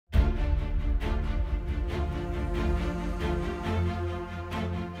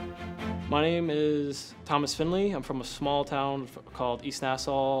My name is Thomas Finley. I'm from a small town called East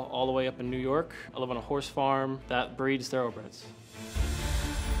Nassau, all the way up in New York. I live on a horse farm that breeds thoroughbreds.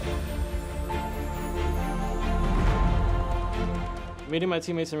 Meeting my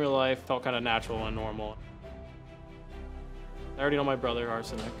teammates in real life felt kind of natural and normal. I already know my brother,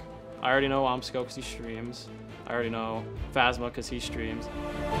 Arsenic. I already know Amsco because he streams. I already know Phasma because he streams.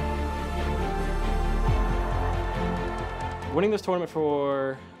 Winning this tournament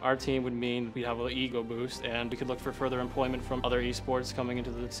for our team would mean we'd have an ego boost and we could look for further employment from other esports coming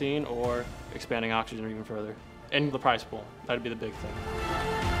into the scene or expanding Oxygen even further. And the prize pool, that'd be the big thing.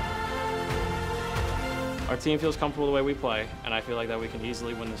 Our team feels comfortable the way we play, and I feel like that we can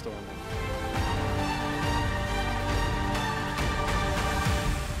easily win this tournament.